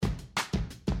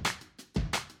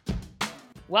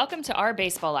Welcome to Our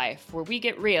Baseball Life, where we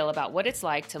get real about what it's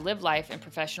like to live life in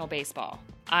professional baseball.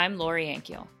 I'm Lori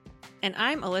Ankiel. And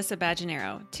I'm Alyssa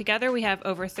Bajanero. Together we have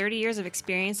over 30 years of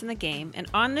experience in the game, and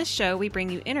on this show we bring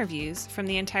you interviews from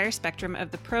the entire spectrum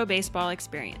of the pro baseball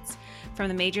experience. From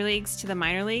the major leagues to the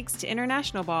minor leagues to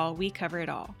international ball, we cover it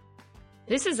all.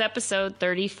 This is episode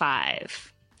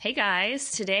 35. Hey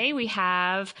guys, today we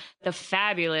have the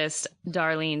fabulous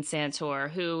Darlene Santor,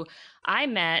 who I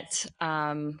met,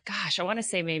 I want to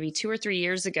say maybe 2 or 3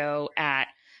 years ago at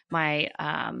my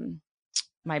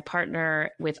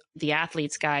partner with the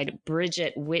Athlete's Guide,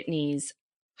 Bridget Whitney's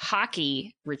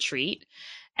hockey retreat.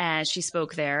 And she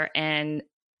spoke there. And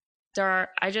Dar,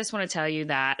 I just want to tell you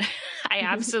that I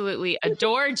absolutely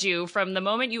adored you from the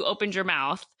moment you opened your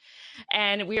mouth.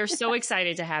 And we are so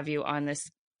excited to have you on this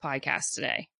podcast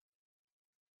today.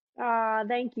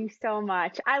 Thank you so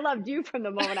much. I loved you from the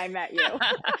moment I met you.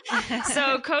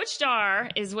 So Coach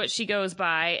Dar is what she goes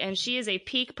by, and she is a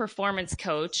peak performance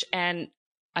coach. And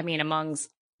I mean, amongst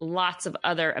lots of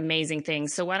other amazing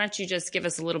things. So why don't you just give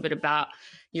us a little bit about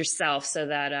yourself so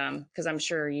that, because I'm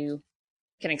sure you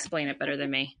can explain it better than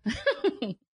me.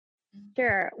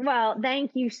 Sure. Well,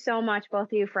 thank you so much, both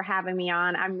of you, for having me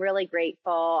on. I'm really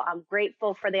grateful. I'm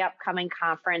grateful for the upcoming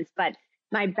conference, but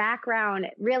my background,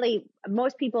 really,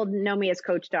 most people know me as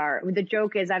Coach Dar. The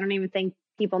joke is I don't even think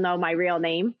people know my real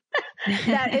name,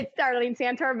 that it's Darlene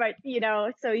Santor, but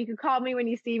so you can call me when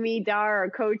you see me Dar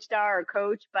or Coach Dar or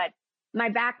Coach, but my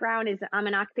background is I'm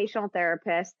an occupational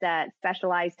therapist that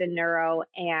specialized in neuro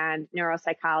and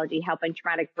neuropsychology, helping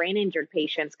traumatic brain injured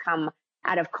patients come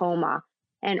out of coma.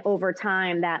 And over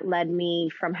time, that led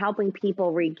me from helping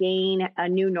people regain a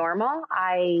new normal.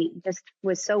 I just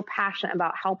was so passionate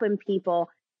about helping people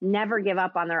never give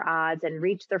up on their odds and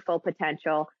reach their full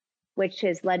potential, which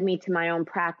has led me to my own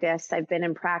practice. I've been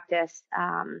in practice,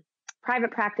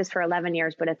 private practice for 11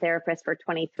 years, but a therapist for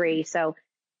 23. So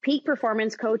peak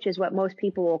performance coach is what most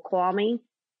people will call me.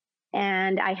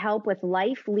 And I help with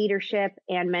life, leadership,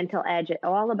 and mental edge,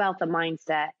 all about the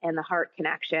mindset and the heart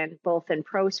connection, both in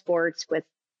pro sports with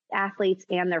athletes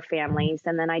and their families.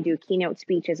 And then I do keynote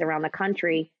speeches around the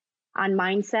country on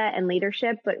mindset and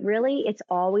leadership. But really, it's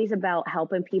always about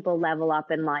helping people level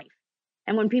up in life.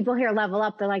 And when people hear level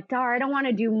up, they're like, Dar, I don't want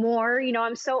to do more.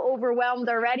 I'm so overwhelmed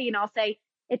already. And I'll say,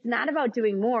 it's not about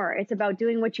doing more. It's about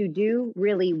doing what you do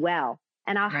really well.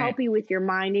 And I'll help you with your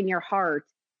mind and your heart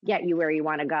get you where you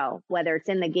want to go, whether it's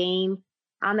in the game,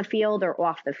 on the field, or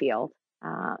off the field,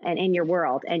 and in your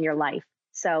world and your life.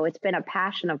 So it's been a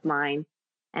passion of mine.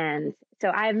 And so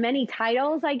I have many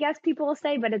titles, I guess people will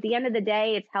say, but at the end of the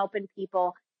day, it's helping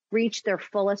people reach their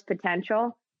fullest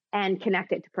potential and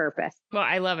connect it to purpose. Well,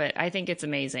 I love it. I think it's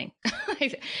amazing.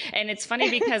 And it's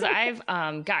funny because I've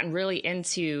gotten really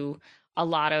into a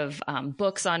lot of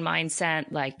books on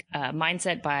mindset, like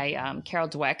Mindset by Carol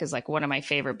Dweck is like one of my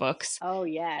favorite books. Oh,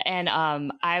 yeah. And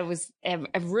I've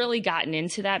really gotten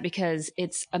into that because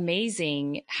it's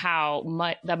amazing how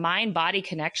much the mind-body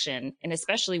connection, and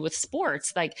especially with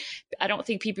sports, like I don't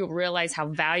think people realize how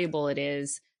valuable it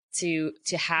is to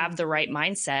have the right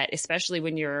mindset, especially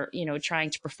when you're,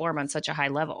 trying to perform on such a high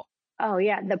level. Oh,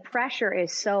 yeah. The pressure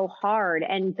is so hard.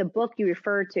 And the book you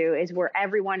refer to is where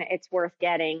everyone it's worth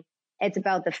getting. It's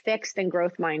about the fixed and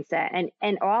growth mindset.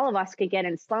 And all of us could get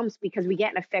in slumps because we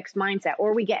get in a fixed mindset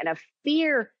or we get in a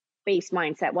fear-based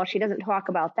mindset. Well, she doesn't talk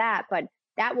about that, but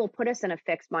that will put us in a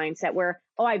fixed mindset where,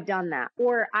 oh, I've done that,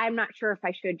 or I'm not sure if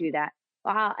I should do that.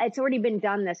 It's already been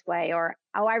done this way, or,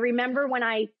 oh, I remember when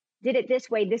I did it this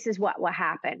way, this is what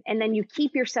happened. And then you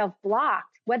keep yourself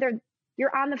blocked, whether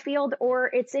you're on the field or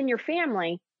it's in your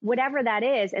family, whatever that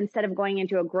is, instead of going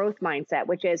into a growth mindset,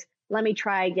 which is, let me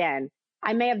try again.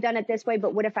 I may have done it this way,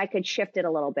 but what if I could shift it a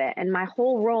little bit? And my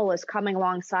whole role is coming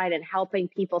alongside and helping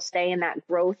people stay in that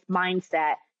growth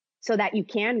mindset so that you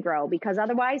can grow, because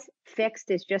otherwise fixed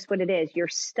is just what it is. You're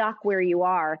stuck where you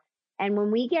are. And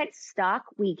when we get stuck,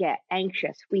 we get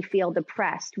anxious. We feel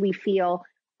depressed. We feel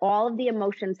all of the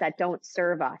emotions that don't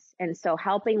serve us. And so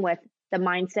helping with the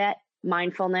mindset,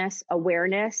 mindfulness,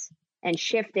 awareness, and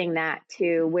shifting that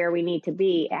to where we need to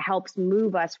be, it helps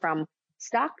move us from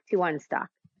stuck to unstuck.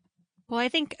 Well, I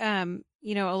think, a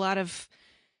lot of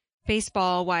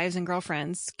baseball wives and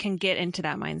girlfriends can get into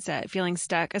that mindset, feeling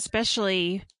stuck,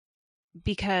 especially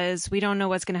because we don't know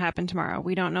what's going to happen tomorrow.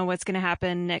 We don't know what's going to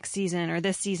happen next season or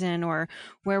this season or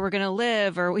where we're going to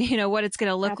live or, what it's going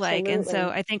to look like. And so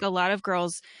I think a lot of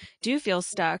girls do feel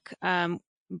stuck,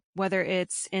 whether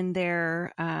it's in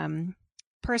their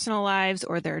personal lives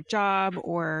or their job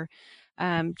or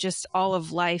just all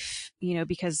of life,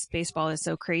 because baseball is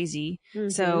so crazy. Mm-hmm.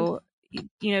 So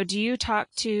do you talk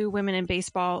to women in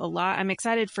baseball a lot? I'm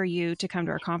excited for you to come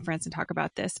to our conference and talk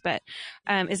about this, but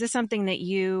is this something that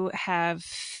you have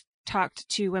talked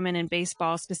to women in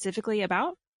baseball specifically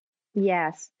about?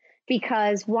 Yes,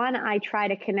 because one, I try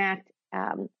to connect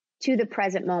to the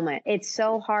present moment. It's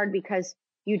so hard because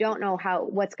you don't know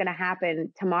what's going to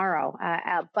happen tomorrow.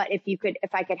 But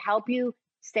if I could help you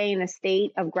stay in a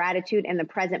state of gratitude in the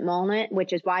present moment,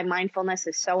 which is why mindfulness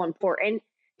is so important,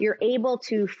 you're able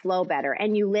to flow better.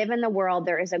 And you live in the world.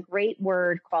 There is a great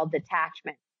word called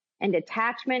detachment. And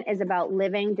detachment is about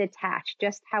living detached,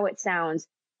 just how it sounds.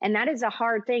 And that is a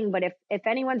hard thing. But if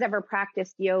anyone's ever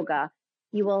practiced yoga,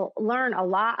 you will learn a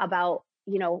lot about,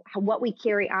 what we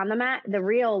carry on the mat. The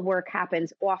real work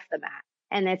happens off the mat.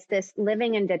 And it's this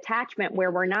living in detachment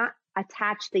where we're not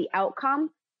attached to the outcome,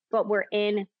 but we're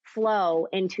in flow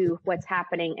into what's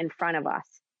happening in front of us.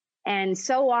 And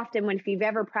so often if you've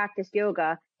ever practiced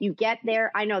yoga, you get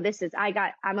there. I know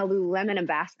I'm a Lululemon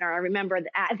ambassador. I remember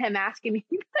them asking me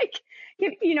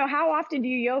how often do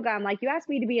you yoga? I'm like, you asked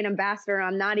me to be an ambassador.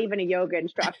 I'm not even a yoga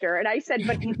instructor. And I said,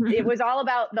 but it was all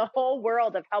about the whole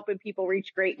world of helping people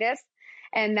reach greatness.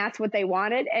 And that's what they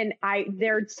wanted. And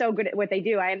they're so good at what they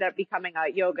do. I ended up becoming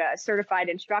a yoga certified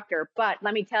instructor. But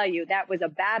let me tell you, that was a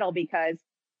battle because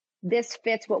this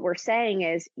fits what we're saying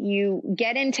is you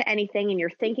get into anything and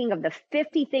you're thinking of the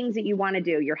 50 things that you want to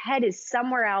do. Your head is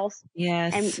somewhere else.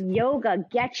 Yes. And yoga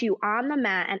gets you on the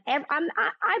mat. And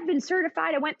I've been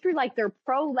certified. I went through like their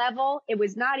pro level. It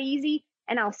was not easy.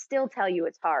 And I'll still tell you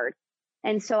it's hard.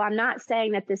 And so I'm not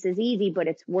saying that this is easy, but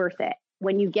it's worth it.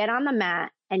 When you get on the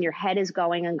mat and your head is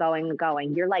going and going and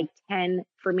going, you're like 10,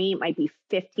 for me, it might be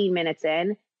 15 minutes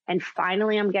in. And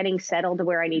finally, I'm getting settled to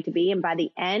where I need to be. And by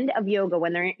the end of yoga,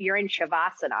 when you're in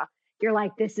Shavasana, you're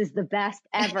like, this is the best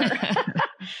ever.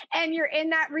 And you're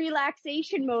in that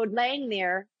relaxation mode laying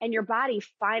there and your body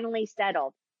finally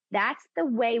settled. That's the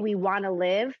way we want to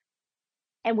live.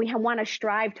 And we want to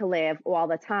strive to live all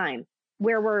the time,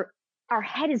 where our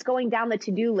head is going down the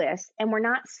to-do list and we're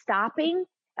not stopping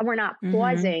and we're not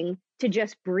pausing to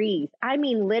just breathe. I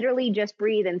mean, literally just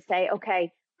breathe and say,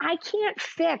 okay, I can't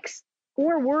fix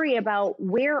or worry about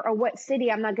where or what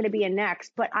city I'm not going to be in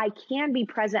next, but I can be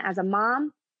present as a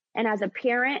mom and as a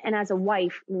parent and as a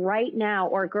wife right now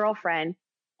or a girlfriend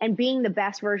and being the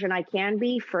best version I can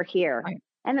be for here. Right.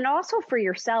 And then also for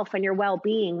yourself and your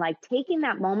well-being, like taking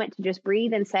that moment to just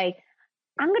breathe and say,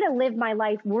 I'm going to live my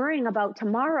life worrying about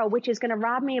tomorrow, which is going to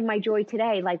rob me of my joy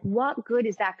today. Like, what good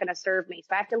is that going to serve me?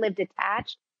 So I have to live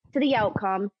detached to the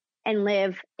outcome and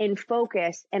live in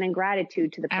focus and in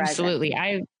gratitude to the present. Absolutely.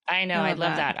 I know. I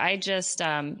love that. I just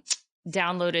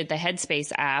downloaded the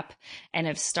Headspace app and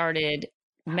have started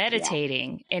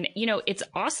meditating. Yeah. And, it's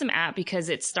awesome app because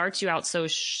it starts you out so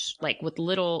with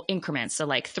little increments. So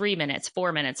like 3 minutes,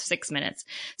 4 minutes, 6 minutes.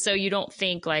 So you don't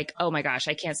think like, oh my gosh,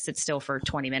 I can't sit still for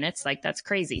 20 minutes. Like that's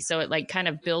crazy. So it like kind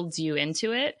of builds you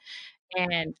into it.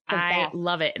 And I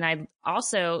love it. And I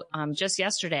also just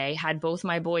yesterday had both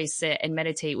my boys sit and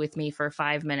meditate with me for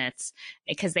 5 minutes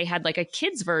because they had like a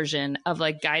kids version of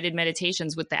like guided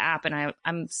meditations with the app. And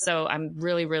I'm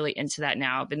really, really into that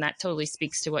now. And that totally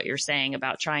speaks to what you're saying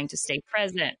about trying to stay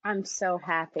present. I'm so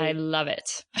happy. I love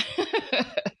it.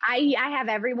 I have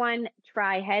everyone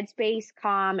try Headspace,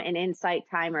 Calm, and Insight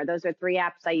Timer. Those are 3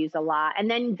 apps I use a lot.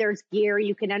 And then there's gear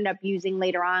you can end up using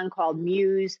later on called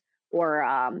Muse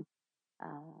or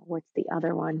what's the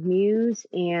other one? Muse,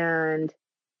 and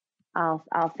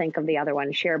I'll think of the other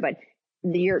one, share. But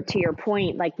to your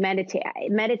point, like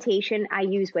meditation, I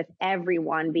use with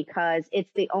everyone because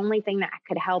it's the only thing that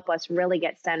could help us really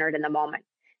get centered in the moment.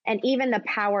 And even the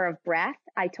power of breath.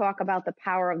 I talk about the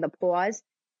power of the pause.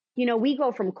 We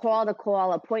go from call to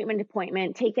call, appointment to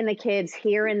appointment, taking the kids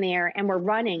here and there, and we're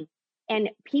running. And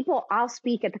I'll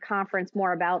speak at the conference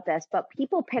more about this, but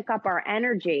people pick up our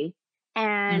energy.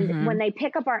 And when they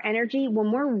pick up our energy,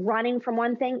 when we're running from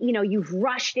one thing, you've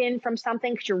rushed in from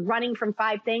something because you're running from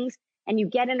 5 things and you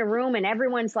get in a room and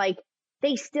everyone's like,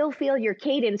 they still feel your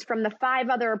cadence from the 5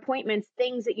 other appointments,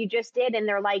 things that you just did. And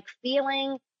they're like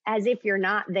feeling as if you're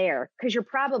not there because you're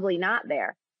probably not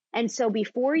there. And so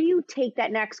before you take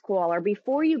that next call or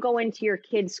before you go into your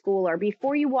kid's school or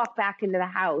before you walk back into the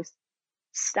house,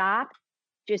 stop,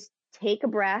 just take a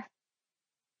breath,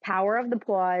 power of the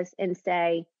pause, and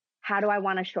say, how do I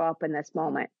want to show up in this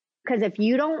moment? Because if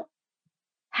you don't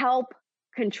help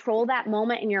control that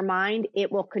moment in your mind,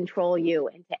 it will control you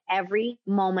into every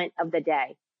moment of the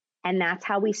day. And that's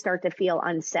how we start to feel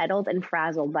unsettled and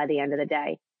frazzled by the end of the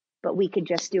day. But we could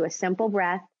just do a simple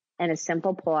breath and a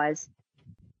simple pause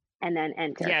and then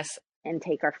enter. Yes. And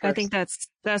take our first. I think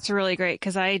that's really great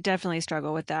because I definitely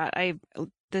struggle with that.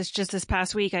 this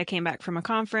past week, I came back from a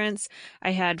conference.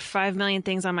 I had 5 million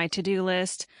things on my to-do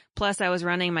list. Plus I was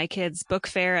running my kids' book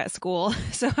fair at school.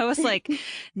 So I was like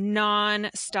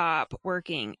non-stop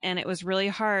working, and it was really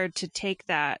hard to take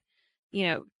that,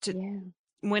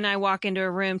 when I walk into a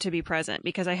room, to be present,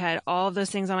 because I had all of those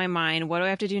things on my mind. What do I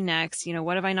have to do next?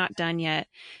 What have I not done yet?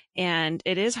 And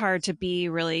it is hard to be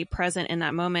really present in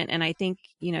that moment. And I think,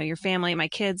 your family, my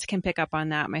kids can pick up on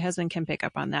that. My husband can pick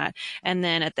up on that. And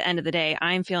then at the end of the day,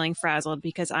 I'm feeling frazzled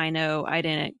because I know I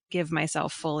didn't give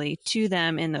myself fully to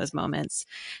them in those moments.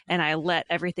 And I let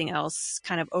everything else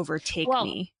kind of overtake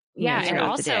me. Yeah. And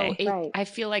also, Right. I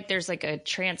feel like there's like a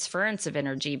transference of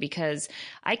energy, because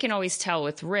I can always tell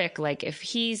with Rick, like if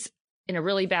he's in a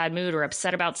really bad mood or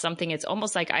upset about something, it's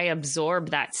almost like I absorb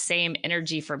that same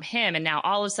energy from him. And now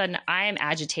all of a sudden I am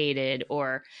agitated,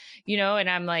 or, and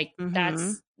I'm like,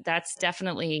 that's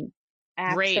definitely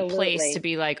great place to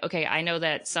be like, okay, I know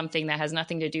that something that has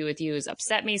nothing to do with you has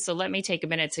upset me. So let me take a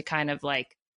minute to kind of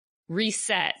like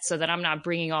reset, so that I'm not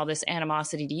bringing all this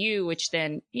animosity to you, which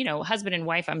then, husband and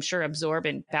wife, I'm sure, absorb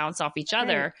and bounce off each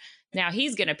other. Right. Now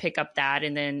he's going to pick up that.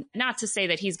 And then, not to say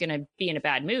that he's going to be in a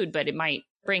bad mood, but it might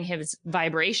bring his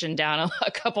vibration down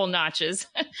a couple notches.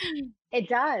 It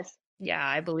does. Yeah,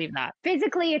 I believe that.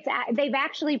 Physically, they've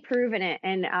actually proven it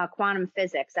in quantum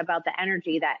physics about the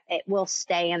energy that it will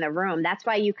stay in the room. That's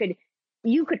why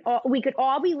we could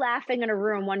all be laughing in a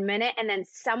room 1 minute, and then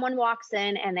someone walks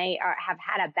in and they have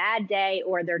had a bad day,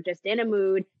 or they're just in a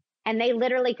mood, and they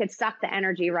literally could suck the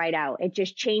energy right out. It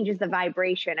just changes the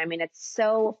vibration. I mean, it's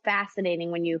so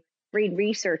fascinating when you read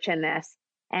research in this.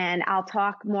 And I'll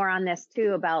talk more on this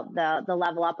too, about the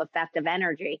level up effect of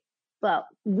energy. But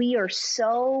we are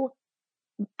so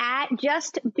at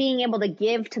just being able to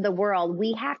give to the world.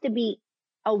 We have to be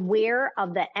aware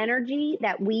of the energy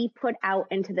that we put out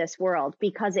into this world,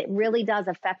 because it really does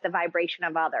affect the vibration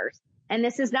of others. And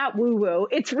this is not woo woo.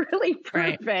 It's really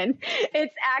proven. Right.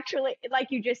 It's actually, like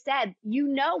you just said,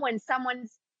 when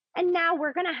someone's, and now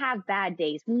we're going to have bad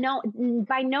days. No,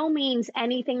 by no means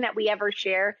anything that we ever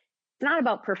share. It's not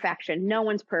about perfection. No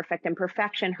one's perfect, and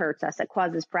perfection hurts us. It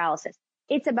causes paralysis.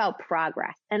 It's about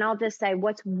progress. And I'll just say,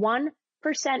 what's 1%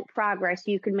 progress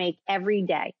you can make every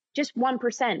day? Just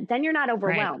 1%. Then you're not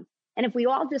overwhelmed. Right. And if we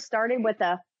all just started with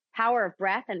the power of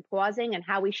breath and pausing and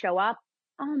how we show up,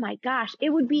 oh my gosh, it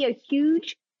would be a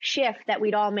huge shift that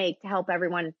we'd all make to help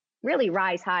everyone really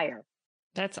rise higher.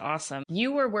 That's awesome.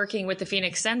 You were working with the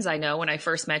Phoenix Suns, I know, when I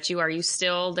first met you. Are you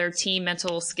still their team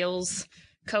mental skills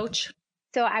coach?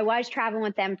 So I was traveling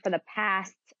with them for the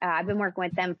past, I've been working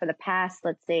with them for the past,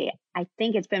 I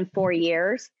think it's been 4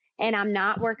 years. And I'm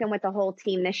not working with the whole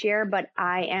team this year, but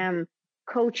I am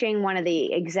coaching one of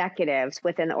the executives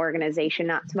within the organization,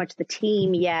 not so much the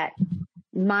team yet.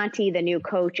 Monty, the new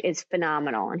coach, is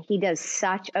phenomenal, and he does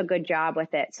such a good job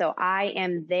with it. So I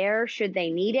am there should they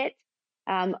need it.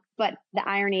 But the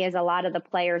irony is, a lot of the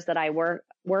players that I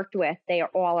worked with, they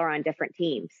all are on different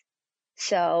teams.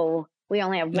 So we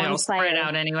only have one player. Spread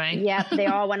out anyway. Yep, they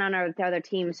all went on the other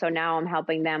team. So now I'm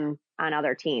helping them on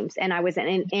other teams. And I was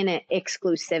in an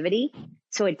exclusivity,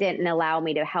 so it didn't allow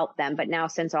me to help them. But now,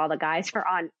 since all the guys are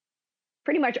on,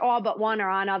 pretty much all but one are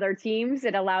on other teams,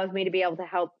 it allows me to be able to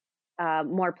help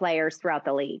more players throughout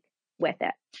the league with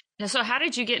it. So how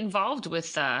did you get involved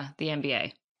with the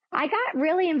NBA? I got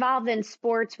really involved in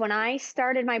sports when I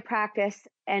started my practice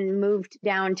and moved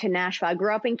down to Nashville. I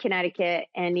grew up in Connecticut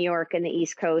and New York and the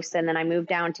East Coast, and then I moved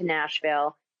down to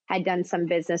Nashville. I'd done some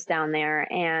business down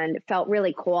there and felt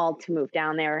really called to move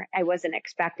down there. I wasn't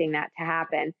expecting that to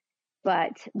happen.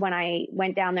 But when I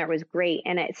went down there, it was great.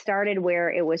 And it started where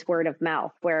it was word of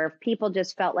mouth, where people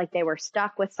just felt like they were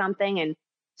stuck with something. And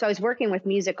so I was working with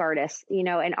music artists.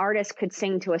 An artist could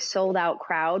sing to a sold out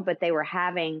crowd, but they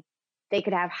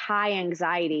could have high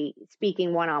anxiety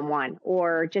speaking one-on-one,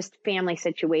 or just family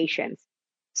situations.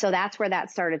 So that's where that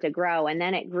started to grow. And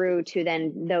then it grew to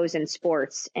then those in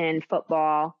sports and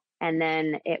football. And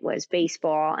then it was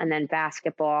baseball, and then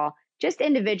basketball, just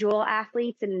individual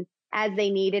athletes, and as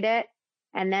they needed it.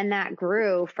 And then that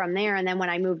grew from there. And then when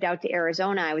I moved out to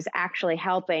Arizona, I was actually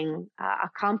helping a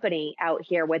company out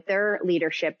here with their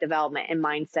leadership development and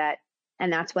mindset.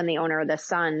 And that's when the owner of the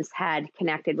Suns had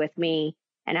connected with me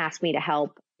and asked me to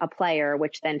help a player,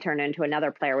 which then turned into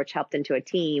another player, which helped into a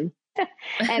team.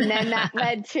 And then that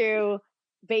led to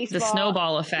baseball. The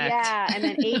snowball effect. Yeah. And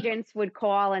then agents would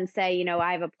call and say,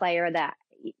 I have a player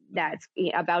that's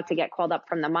about to get called up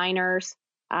from the minors.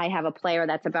 I have a player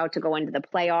that's about to go into the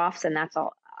playoffs, and that's a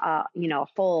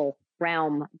whole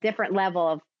realm, different level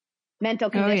of mental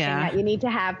condition that you need to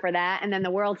have for that. And then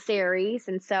the World Series.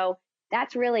 And so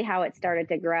that's really how it started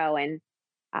to grow. And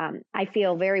I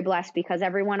feel very blessed because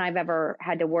everyone I've ever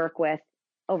had to work with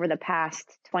over the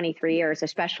past 23 years,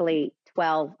 especially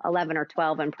 11 or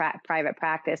 12 in private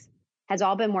practice, has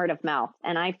all been word of mouth.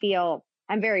 And I feel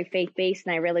I'm very faith-based,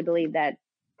 and I really believe that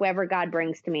whoever God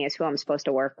brings to me is who I'm supposed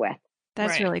to work with.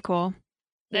 That's really cool.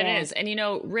 That is. And,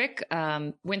 Rick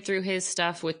went through his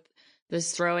stuff with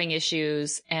this throwing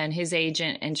issues, and his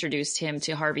agent introduced him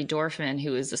to Harvey Dorfman,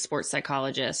 who is a sports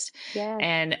psychologist. Yes.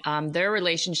 And their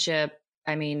relationship,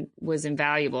 was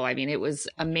invaluable. It was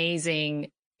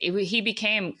amazing. He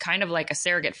became kind of like a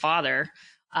surrogate father,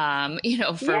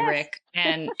 for Rick.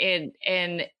 And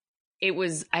it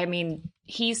was,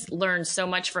 he's learned so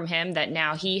much from him that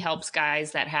now he helps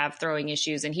guys that have throwing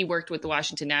issues. And he worked with the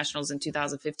Washington Nationals in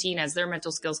 2015 as their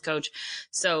mental skills coach.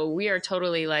 So we are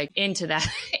totally into that,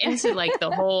 into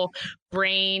the whole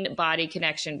brain body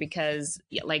connection, because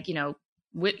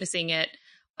witnessing it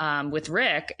with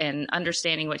Rick and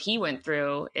understanding what he went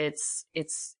through, it's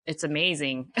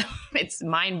amazing. It's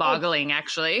mind boggling,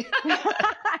 actually.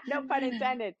 No pun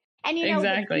intended. And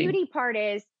exactly. The beauty part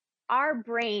is our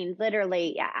brain,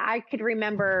 literally, I could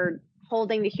remember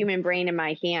holding the human brain in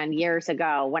my hand years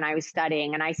ago when I was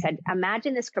studying. And I said,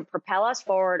 imagine this could propel us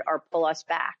forward or pull us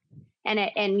back.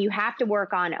 And you have to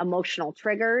work on emotional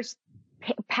triggers,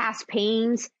 past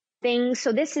pains, things.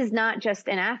 So this is not just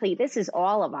an athlete. This is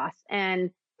all of us.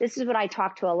 And this is what I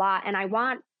talk to a lot. And I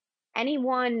want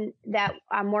anyone that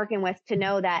I'm working with to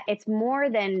know that it's more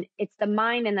than it's the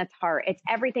mind and the heart. It's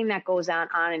everything that goes on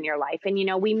in your life. And,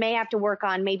 we may have to work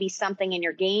on maybe something in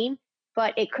your game,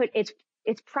 but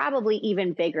it's probably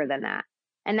even bigger than that.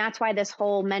 And that's why this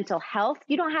whole mental health,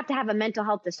 you don't have to have a mental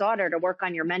health disorder to work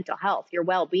on your mental health, your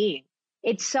well-being.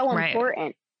 It's so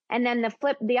important. And then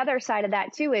the other side of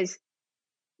that too is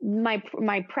my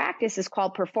practice is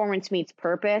called Performance Meets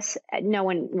Purpose. No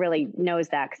one really knows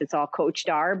that because it's all Coach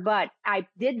Dar, but I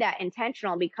did that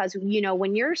intentional because,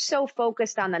 when you're so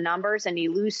focused on the numbers and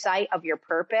you lose sight of your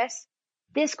purpose,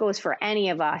 this goes for any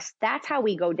of us. That's how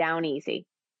we go down easy,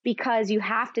 because you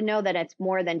have to know that it's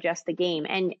more than just the game.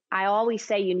 And I always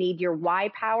say you need your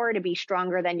why power to be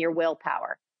stronger than your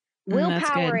willpower.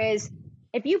 Willpower is,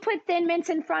 if you put Thin Mints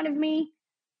in front of me,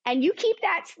 and you keep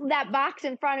that box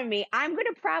in front of me, I'm going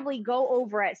to probably go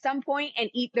over at some point and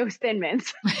eat those Thin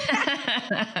Mints.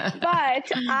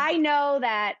 But I know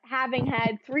that having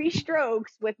had 3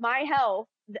 strokes with my health,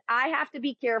 I have to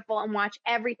be careful and watch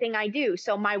everything I do.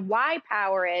 So my why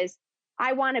power is,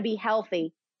 I want to be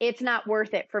healthy. It's not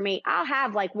worth it for me. I'll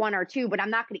have 1 or 2, but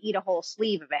I'm not going to eat a whole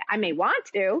sleeve of it. I may want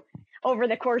to over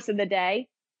the course of the day.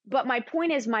 But my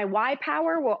point is, my why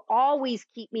power will always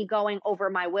keep me going over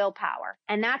my willpower.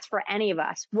 And that's for any of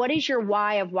us. What is your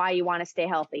why of why you want to stay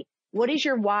healthy? What is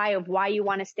your why of why you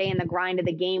want to stay in the grind of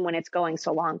the game when it's going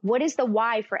so long? What is the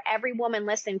why for every woman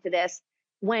listening to this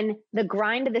when the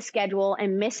grind of the schedule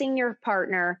and missing your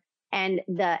partner and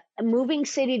the moving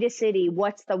city to city?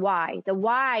 What's the why? The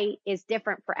why is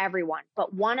different for everyone.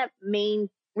 But one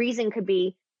main reason could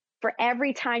be, for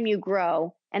every time you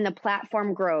grow and the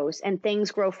platform grows and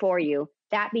things grow for you,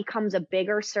 that becomes a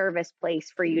bigger service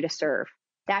place for you to serve.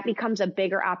 That becomes a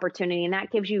bigger opportunity, and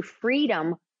that gives you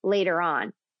freedom later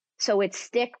on. So it's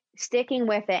sticking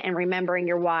with it and remembering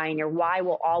your why, and your why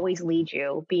will always lead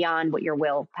you beyond what your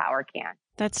willpower can.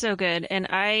 That's so good. And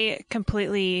I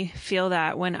completely feel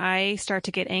that when I start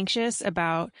to get anxious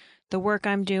about the work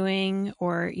I'm doing,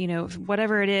 or,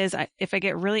 whatever it is, if I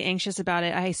get really anxious about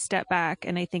it, I step back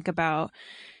and I think about,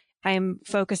 I'm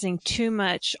focusing too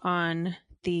much on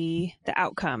the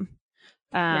outcome,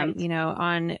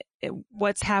 on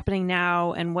what's happening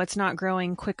now and what's not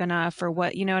growing quick enough, or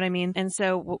what, you know what I mean? And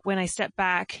so when I step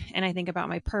back and I think about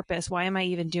my purpose, why am I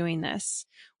even doing this?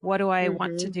 What do I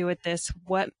want to do with this?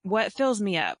 What fills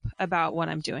me up about what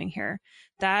I'm doing here?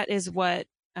 That is what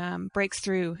breaks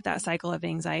through that cycle of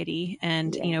anxiety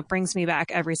and, brings me back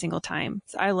every single time.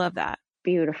 So I love that.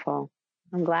 Beautiful.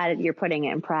 I'm glad you're putting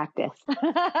it in practice.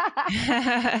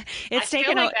 It's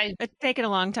taken a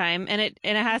long time, and it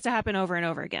has to happen over and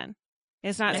over again.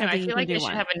 It's not something you can do. I feel like I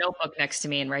should have a notebook next to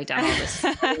me and write down all this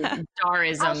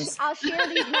Darisms. I'll share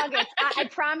these nuggets. I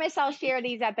promise I'll share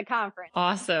these at the conference.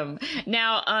 Awesome.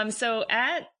 Now, so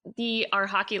at our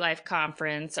Hockey Life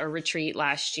conference or retreat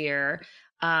last year,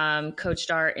 Coach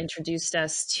Dar introduced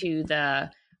us to the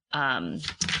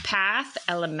Path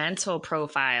Elemental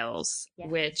Profiles,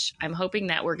 which I'm hoping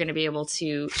that we're going to be able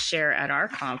to share at our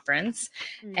conference.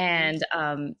 And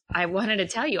I wanted to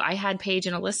tell you, I had Paige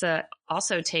and Alyssa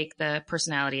also take the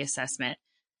personality assessment.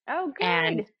 Oh, good.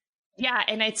 And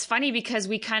it's funny because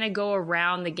we kind of go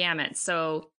around the gamut.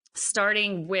 So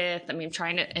starting with, I mean, I'm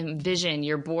trying to envision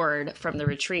your board from the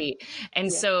retreat.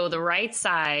 And so the right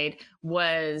side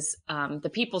was the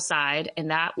people side,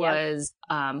 and that was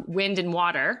wind and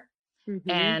water.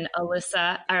 And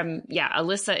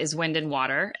Alyssa is wind and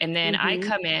water. And then I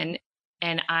come in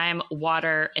and I'm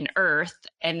water and earth.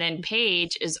 And then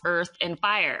Paige is earth and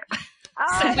fire.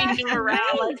 Oh, so we move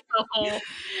around like the whole, and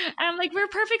I'm like, we're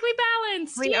perfectly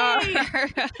balanced. We Yay. are.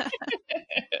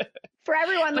 For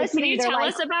everyone listening, can you tell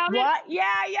like, us about what? it?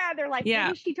 Yeah. They're like,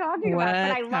 what is she talking about? But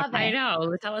I love it. I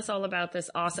know. Tell us all about this.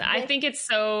 Awesome. I think it's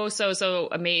so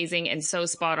amazing and so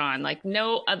spot on. Like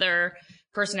no other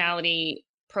personality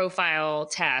profile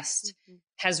test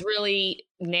has really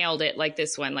nailed it like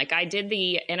this one. Like I did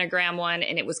the Enneagram one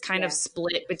and it was kind of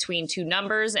split between two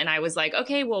numbers. And I was like,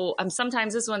 okay, well, I'm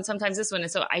sometimes this one.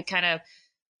 And so I kind of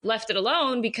left it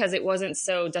alone because it wasn't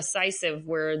so decisive,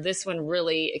 where this one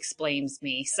really explains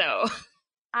me. So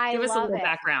give us a little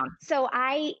background. So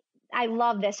I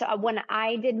love this. When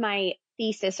I did my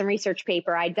thesis and research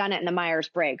paper, I'd done it in the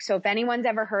Myers-Briggs. So if anyone's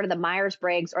ever heard of the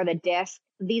Myers-Briggs or the DISC,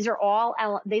 these are all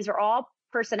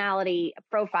personality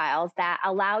profiles that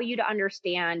allow you to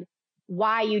understand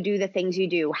why you do the things you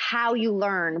do, how you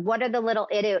learn, what are the little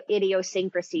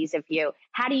idiosyncrasies of you,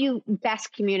 how do you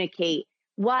best communicate,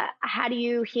 how do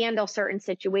you handle certain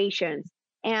situations.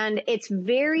 And it's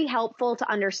very helpful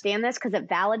to understand this because it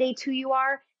validates who you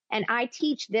are. And I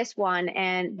teach this one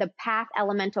and the Path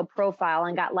Elemental Profile,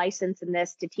 and got licensed in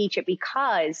this to teach it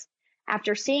because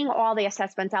after seeing all the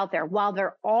assessments out there, while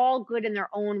they're all good in their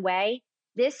own way,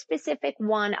 this specific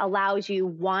one allows you,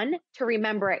 1, to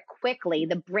remember it quickly.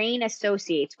 The brain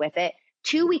associates with it.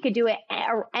 2, we could do it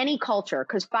any culture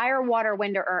because fire, water,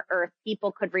 wind, or earth,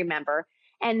 people could remember.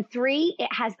 And 3, it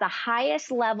has the highest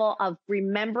level of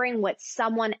remembering what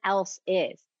someone else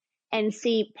is. And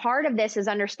see, part of this is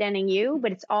understanding you,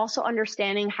 but it's also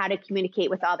understanding how to communicate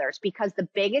with others, because the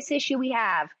biggest issue we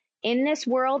have in this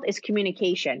world is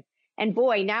communication. And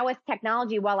boy, now with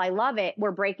technology, while I love it,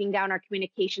 we're breaking down our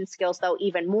communication skills, though,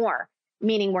 even more,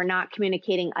 meaning we're not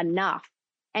communicating enough.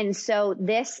 And so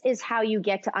this is how you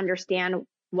get to understand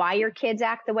why your kids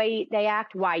act the way they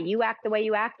act, why you act the way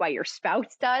you act, why your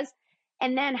spouse does,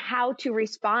 and then how to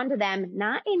respond to them,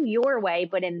 not in your way,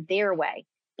 but in their way.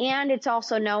 And it's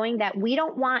also knowing that we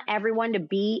don't want everyone to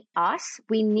be us.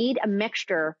 We need a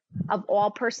mixture of all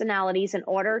personalities in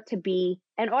order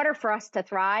for us to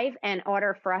thrive, and in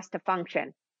order for us to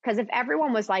function. Because if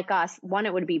everyone was like us, 1,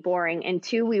 it would be boring. And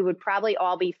 2, we would probably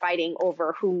all be fighting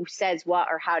over who says what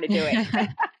or how to do it.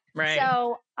 Right.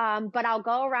 So, but I'll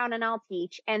go around and I'll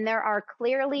teach. And there are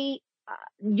clearly,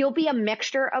 you'll be a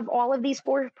mixture of all of these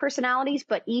 4 personalities,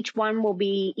 but each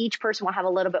person will have a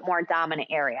little bit more dominant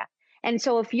area. And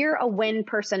so if you're a wind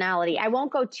personality, I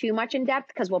won't go too much in depth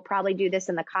because we'll probably do this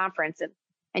in the conference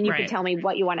and you can tell me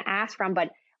what you want to ask from. But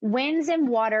winds and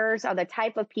waters are the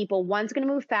type of people, one's going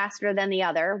to move faster than the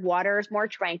other. Water is more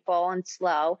tranquil and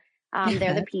slow.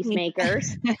 They're the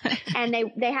peacemakers and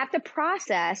they have to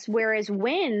process, whereas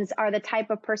winds are the type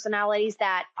of personalities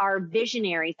that are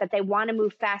visionaries, that they want to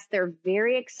move fast. They're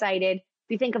very excited. If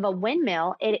you think of a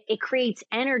windmill, it creates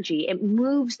energy. It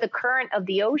moves the current of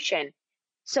the ocean.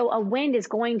 So a wind is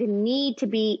going to need to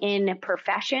be in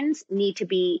professions, need to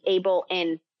be able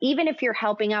in, even if you're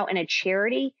helping out in a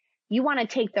charity, you want to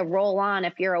take the role on,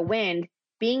 if you're a wind,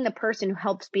 being the person who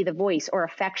helps be the voice or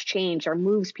affects change or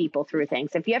moves people through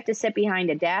things. If you have to sit behind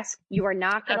a desk, you are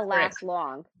not going to last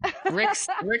long. Rick's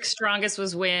strongest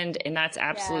was wind, and that's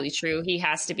absolutely true. He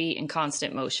has to be in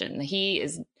constant motion. He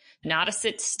is not a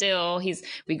sit still.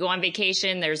 We go on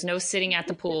vacation. There's no sitting at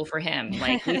the pool for him.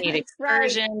 Like we need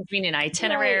excursions, we need an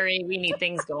itinerary, we need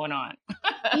things going on.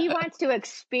 He wants to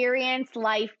experience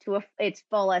life to its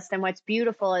fullest. And what's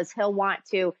beautiful is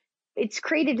it's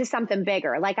created to something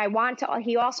bigger. Like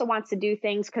he also wants to do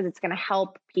things because it's going to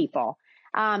help people.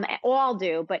 All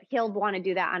do, but he'll want to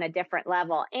do that on a different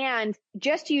level. And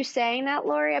just you saying that,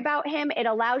 Lori, about him, it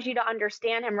allows you to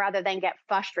understand him rather than get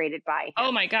frustrated by him.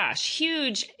 Oh my gosh.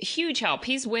 Huge, huge help.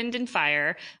 He's wind and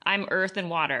fire. I'm earth and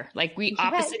water. Like we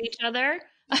opposite each other.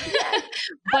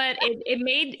 But it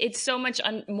made it so much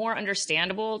more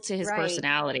understandable to his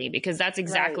personality, because that's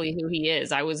exactly who he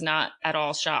is. I was not at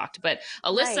all shocked. But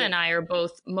Alyssa and I are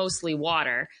both mostly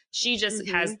water. She just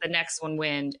has the next one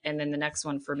wind, and then the next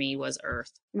one for me was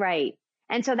earth. Right.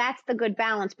 And so that's the good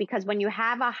balance, because when you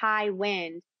have a high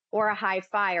wind or a high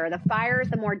fire, the fire is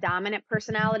the more dominant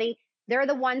personality. They're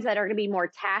the ones that are going to be more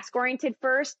task oriented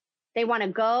first. They want to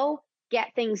go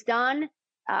get things done.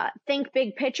 Think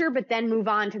big picture, but then move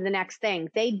on to the next thing.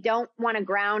 They don't want to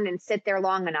ground and sit there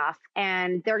long enough.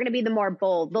 And they're going to be the more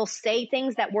bold. They'll say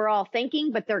things that we're all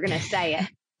thinking, but they're going to say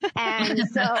it. And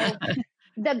so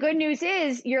the good news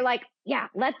is you're like, yeah,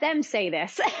 let them say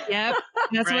this. Yep.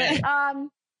 That's Right.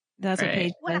 that's what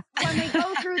Paige when says. we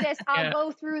go through this, I'll Yeah.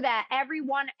 go through that. Every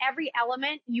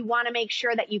element, you want to make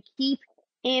sure that you keep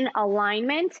in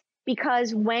alignment,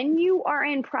 because when you are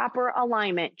in proper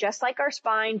alignment, just like our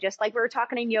spine, just like we were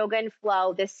talking in yoga and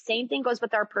flow, this same thing goes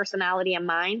with our personality and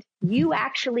mind. You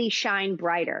actually shine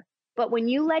brighter. But when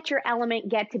you let your element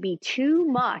get to be too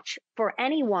much for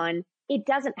anyone, it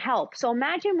doesn't help. So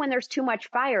imagine when there's too much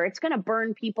fire, it's going to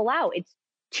burn people out. It's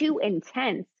too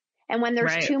intense. And when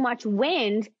there's Right. too much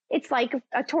wind, it's like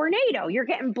a tornado. You're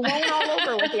getting blown all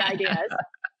over with the ideas.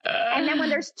 And then when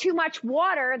there's too much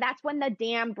water, that's when the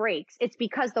dam breaks. It's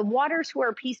because the waters who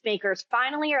are peacemakers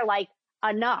finally are like,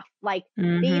 enough. Like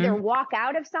they either walk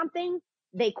out of something,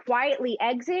 they quietly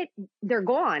exit, they're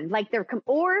gone. Like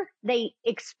or they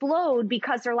explode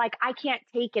because they're like, I can't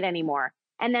take it anymore.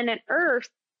 And then the earth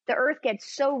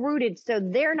gets so rooted. So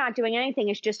they're not doing anything.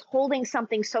 It's just holding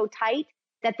something so tight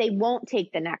that they won't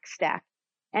take the next step.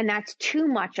 And that's too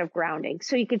much of grounding.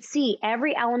 So you could see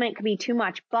every element can be too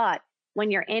much, but when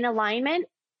you're in alignment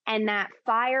and that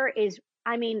fire is,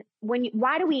 I mean,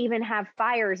 why do we even have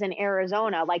fires in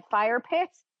Arizona, like fire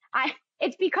pits?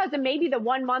 It's because of maybe the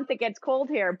 1 month it gets cold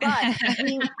here, but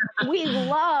we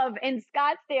love in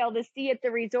Scottsdale to see at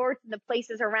the resorts and the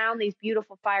places around these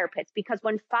beautiful fire pits, because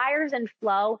when fire's in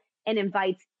flow, it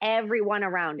invites everyone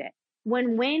around it.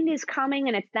 When wind is coming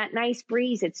and it's that nice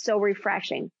breeze, it's so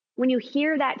refreshing. When you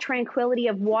hear that tranquility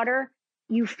of water,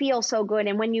 you feel so good.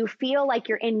 And when you feel like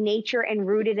you're in nature and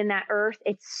rooted in that earth,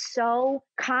 it's so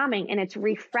calming and it's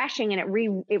refreshing and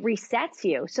it resets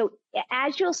you. So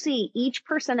as you'll see, each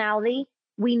personality,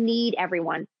 we need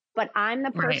everyone. But I'm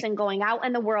the person going out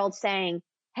in the world saying,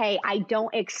 hey, I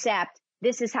don't accept,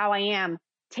 this is how I am,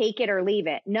 take it or leave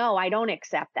it. No, I don't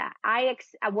accept that.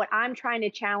 What I'm trying to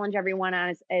challenge everyone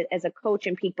on as a coach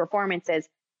in peak performance is,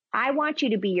 I want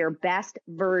you to be your best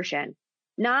version,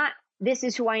 not this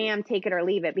is who I am, take it or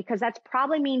leave it, because that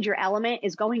probably means your element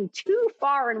is going too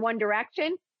far in one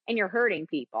direction and you're hurting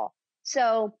people.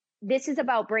 So this is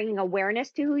about bringing awareness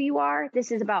to who you are.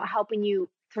 This is about helping you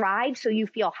thrive so you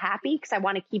feel happy, because I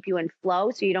want to keep you in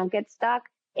flow so you don't get stuck.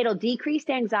 It'll decrease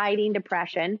anxiety and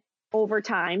depression over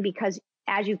time, because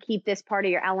as you keep this part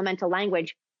of your elemental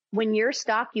language, when you're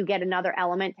stuck, you get another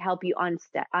element to help you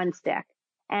unstick.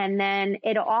 And then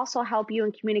it'll also help you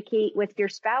and communicate with your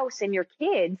spouse and your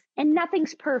kids. And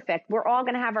nothing's perfect. We're all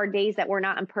going to have our days that we're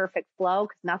not in perfect flow,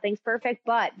 because nothing's perfect,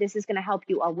 but this is going to help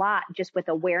you a lot just with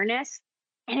awareness.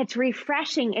 And it's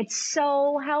refreshing. It's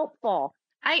so helpful.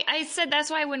 I said that's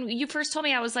why when you first told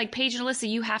me, I was like, Paige and Alyssa,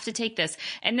 you have to take this.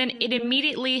 And then it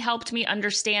immediately helped me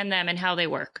understand them and how they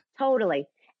work. Totally.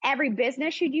 Every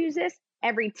business should use this.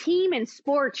 Every team in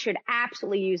sports should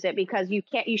absolutely use it, because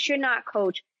you should not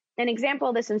coach. An example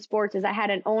of this in sports is I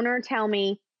had an owner tell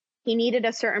me he needed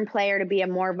a certain player to be a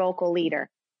more vocal leader,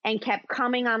 and kept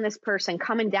coming on this person,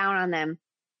 coming down on them.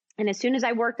 And as soon as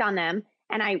I worked on them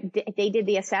and they did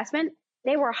the assessment,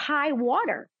 they were high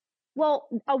water. Well,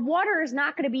 a water is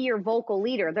not going to be your vocal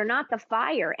leader. They're not the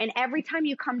fire. And every time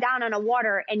you come down on a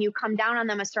water and you come down on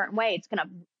them a certain way, it's going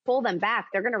to pull them back.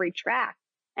 They're going to retract.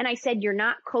 And I said, you're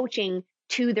not coaching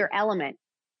to their element.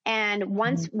 And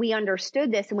once we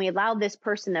understood this and we allowed this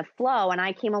person to flow, and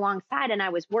I came alongside and I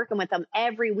was working with them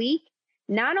every week,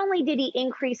 not only did he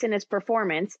increase in his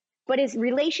performance, but his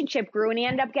relationship grew and he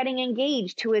ended up getting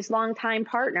engaged to his longtime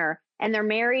partner, and they're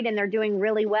married and they're doing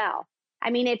really well. I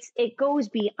mean, it goes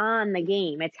beyond the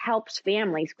game. It helps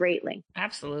families greatly.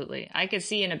 Absolutely. I could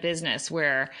see in a business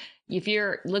where if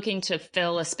you're looking to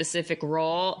fill a specific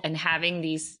role and having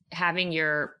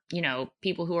your,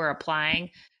 people who are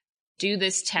applying do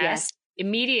this test,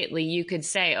 immediately you could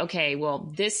say, okay,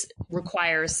 well, this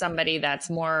requires somebody that's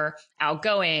more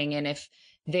outgoing. And if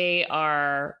they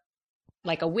are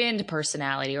like a wind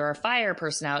personality or a fire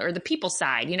personality or the people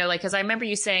side, because I remember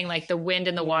you saying like the wind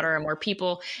and the water are more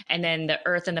people, and then the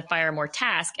earth and the fire are more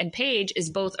task. And Paige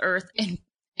is both earth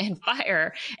and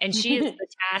fire, and she is the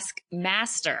task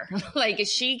master. Like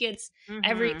she gets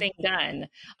everything done.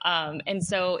 And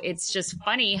so it's just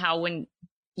funny how when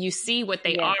you see what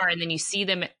they are and then you see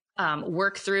them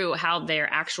work through how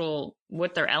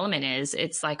what their element is,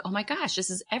 it's like, oh my gosh,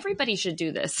 everybody should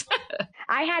do this.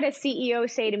 I had a CEO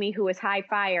say to me who was high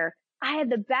fire, I had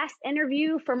the best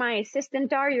interview for my assistant,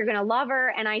 Dar. You're going to love her.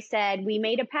 And I said, we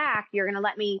made a pact. You're going to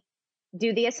let me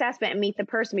do the assessment and meet the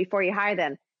person before you hire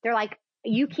them. They're like,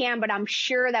 you can, but I'm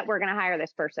sure that we're going to hire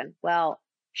this person. Well,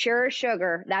 sure as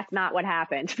sugar, that's not what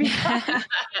happened. Because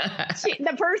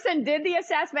the person did the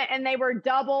assessment and they were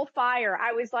double fire.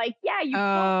 I was like, yeah, you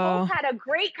both had a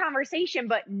great conversation,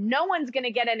 but no one's going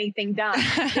to get anything done.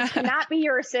 This cannot be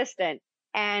your assistant.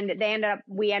 And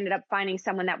we ended up finding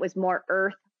someone that was more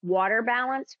earth water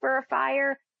balance for a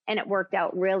fire. And it worked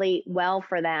out really well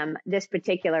for them, this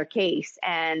particular case.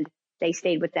 And they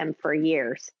stayed with them for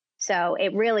years. So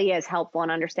it really is helpful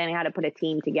in understanding how to put a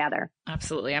team together.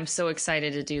 Absolutely. I'm so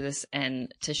excited to do this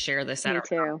and to share this at our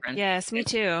conference. Yes, me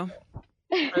too.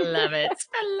 I love it.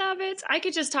 I love it. I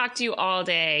could just talk to you all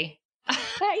day.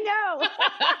 I know.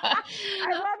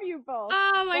 I love you both.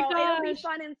 Oh my gosh. It'll be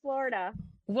fun in Florida.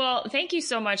 Well, thank you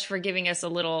so much for giving us a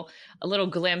little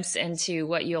glimpse into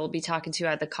what you'll be talking to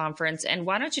at the conference. And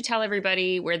why don't you tell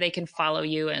everybody where they can follow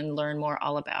you and learn more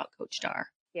all about Coach Dar?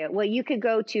 Yeah, well, you could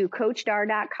go to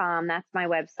coachdar.com. That's my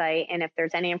website. And if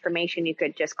there's any information, you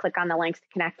could just click on the links to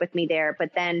connect with me there. But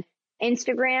then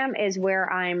Instagram is where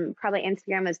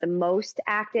Instagram is the most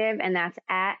active, and that's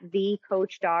at the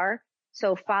Coach Dar.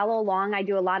 So follow along. I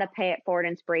do a lot of Pay It Forward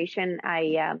inspiration.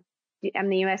 I'm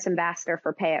the U.S. ambassador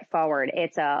for Pay It Forward.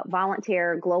 It's a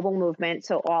volunteer global movement.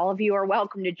 So all of you are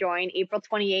welcome to join. April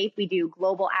 28th, we do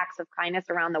global acts of kindness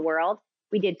around the world.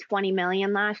 We did 20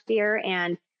 million last year.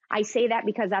 And I say that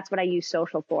because that's what I use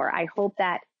social for. I hope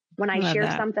that when I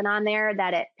share something on there,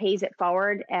 that it pays it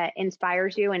forward,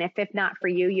 inspires you. And if not for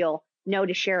you, you'll know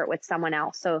to share it with someone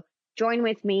else. So join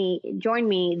me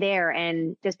there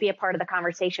and just be a part of the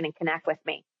conversation and connect with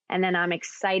me. And then I'm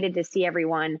excited to see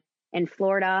everyone in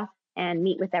Florida and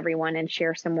meet with everyone and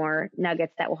share some more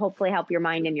nuggets that will hopefully help your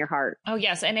mind and your heart. Oh,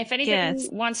 yes. And if anybody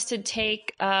wants to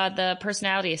take the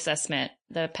personality assessment,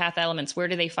 the Path Elements, where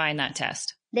do they find that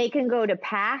test? They can go to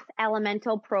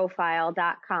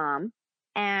pathelementalprofile.com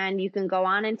and you can go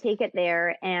on and take it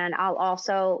there. And I'll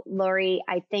also, Lori,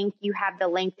 I think you have the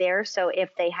link there. So if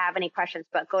they have any questions,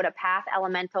 but go to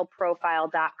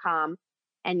pathelementalprofile.com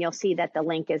and you'll see that the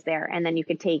link is there and then you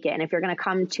could take it. And if you're going to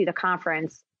come to the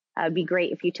conference, it'd be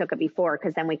great if you took it before,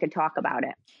 because then we could talk about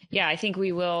it. Yeah, I think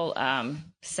we will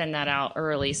send that out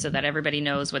early so that everybody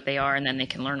knows what they are and then they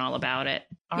can learn all about it.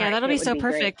 That'll be so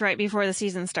perfect right before the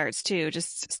season starts too.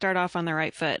 Just start off on the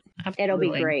right foot. Absolutely. It'll be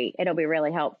great. It'll be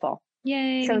really helpful.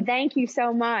 Yay. So thank you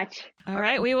so much. All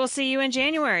right. We will see you in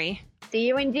January. See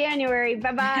you in January.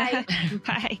 Bye-bye.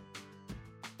 Bye.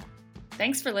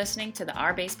 Thanks for listening to the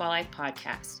Our Baseball Life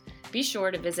podcast. Be sure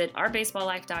to visit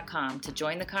ourbaseballlife.com to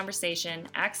join the conversation,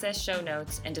 access show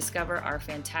notes, and discover our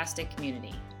fantastic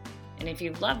community. And if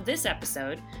you loved this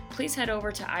episode, please head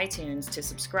over to iTunes to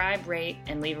subscribe, rate,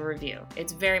 and leave a review.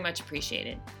 It's very much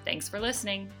appreciated. Thanks for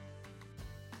listening.